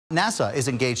NASA is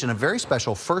engaged in a very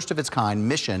special first-of-its-kind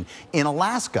mission in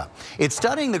Alaska. It's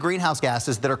studying the greenhouse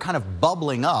gases that are kind of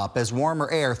bubbling up as warmer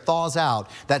air thaws out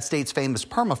that state's famous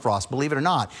permafrost. Believe it or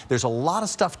not, there's a lot of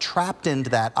stuff trapped into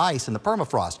that ice in the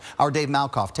permafrost. Our Dave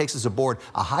Malkoff takes us aboard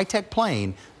a high-tech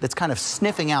plane that's kind of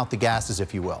sniffing out the gases,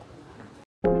 if you will.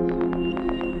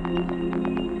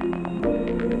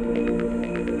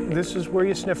 This is where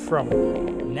you sniff from.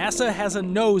 NASA has a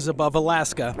nose above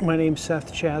Alaska. My name's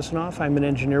Seth Chasnoff. I'm an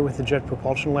engineer with the Jet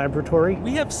Propulsion Laboratory.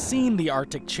 We have seen the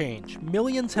Arctic change.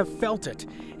 Millions have felt it.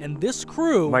 And this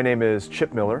crew... My name is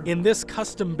Chip Miller. In this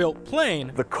custom-built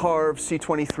plane... The CARV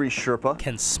C-23 Sherpa.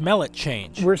 ...can smell it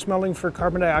change. We're smelling for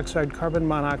carbon dioxide, carbon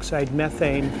monoxide,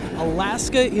 methane.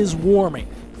 Alaska is warming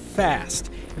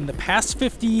fast. In the past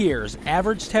 50 years,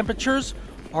 average temperatures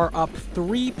are up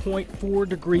 3.4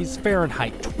 degrees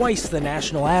Fahrenheit, twice the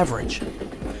national average.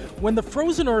 When the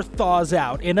frozen Earth thaws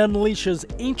out, it unleashes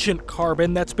ancient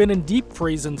carbon that's been in deep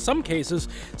freeze in some cases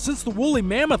since the woolly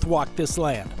mammoth walked this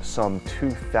land. Some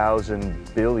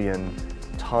 2,000 billion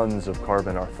tons of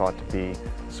carbon are thought to be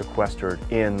sequestered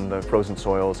in the frozen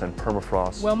soils and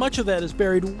permafrost. While much of that is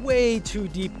buried way too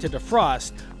deep to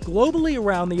defrost, globally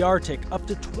around the Arctic, up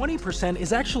to 20%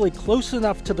 is actually close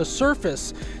enough to the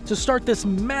surface to start this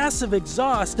massive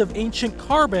exhaust of ancient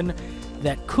carbon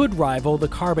that could rival the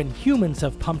carbon humans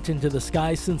have pumped into the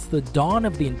sky since the dawn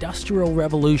of the Industrial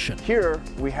Revolution. Here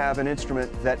we have an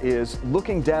instrument that is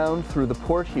looking down through the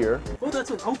port here. Oh, that's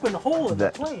an open hole in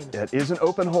the plane. That is an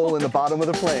open hole in the bottom of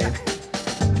the plane.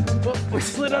 Oh, we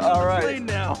slid under the plane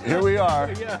now. Here we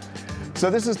are. Yeah. So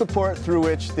this is the port through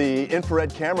which the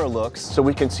infrared camera looks, so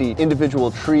we can see individual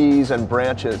trees and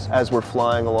branches as we're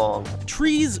flying along.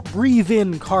 Trees breathe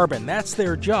in carbon, that's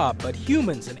their job, but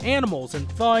humans and animals in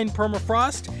thawing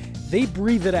permafrost, they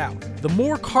breathe it out. The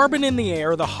more carbon in the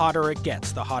air, the hotter it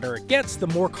gets. The hotter it gets, the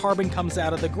more carbon comes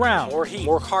out of the ground. More heat,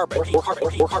 more carbon, more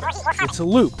carbon, more carbon. It's a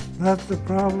loop. That's the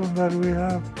problem that we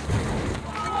have.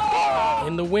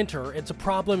 In the winter, it's a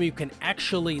problem you can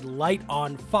actually light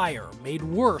on fire, made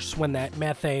worse when that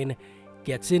methane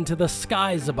gets into the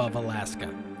skies above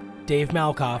Alaska. Dave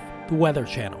Malkoff, The Weather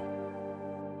Channel.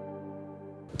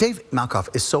 Dave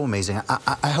Malkoff is so amazing.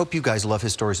 I hope you guys love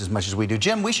his stories as much as we do.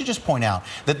 Jim, we should just point out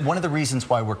that one of the reasons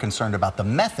why we're concerned about the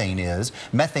methane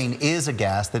is a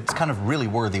gas that's kind of really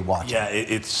worthy watching. Yeah,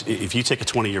 it's if you take a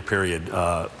 20-year period,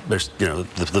 there's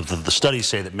the studies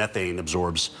say that methane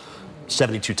absorbs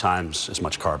 72 times as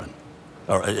much carbon,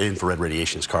 or infrared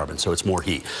radiation as carbon, so it's more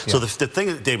heat. Yeah. So the thing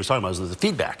that Dave was talking about is the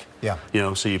feedback. Yeah.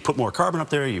 So you put more carbon up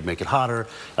there, you make it hotter,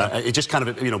 it just kind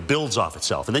of builds off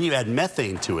itself, and then you add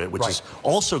methane to it, which is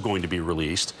also going to be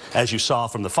released, as you saw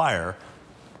from the fire.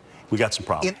 We got some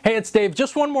problems. Hey, it's Dave.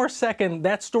 Just one more second.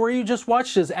 That story you just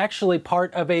watched is actually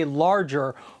part of a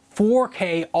larger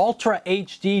 4K Ultra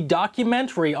HD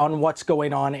documentary on what's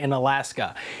going on in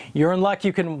Alaska. You're in luck.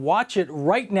 You can watch it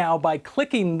right now by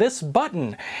clicking this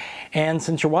button. And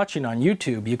since you're watching on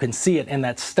YouTube, you can see it in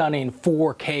that stunning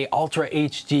 4K Ultra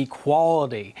HD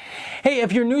quality. Hey,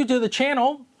 if you're new to the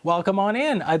channel, welcome on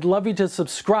in. I'd love you to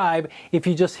subscribe. If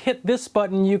you just hit this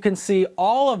button, you can see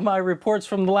all of my reports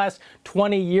from the last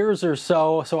 20 years or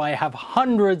so. So I have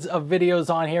hundreds of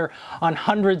videos on here on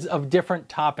hundreds of different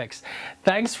topics.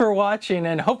 Thanks for watching,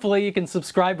 and hopefully you can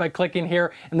subscribe by clicking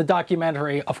here in the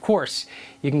documentary. Of course,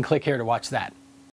 you can click here to watch that.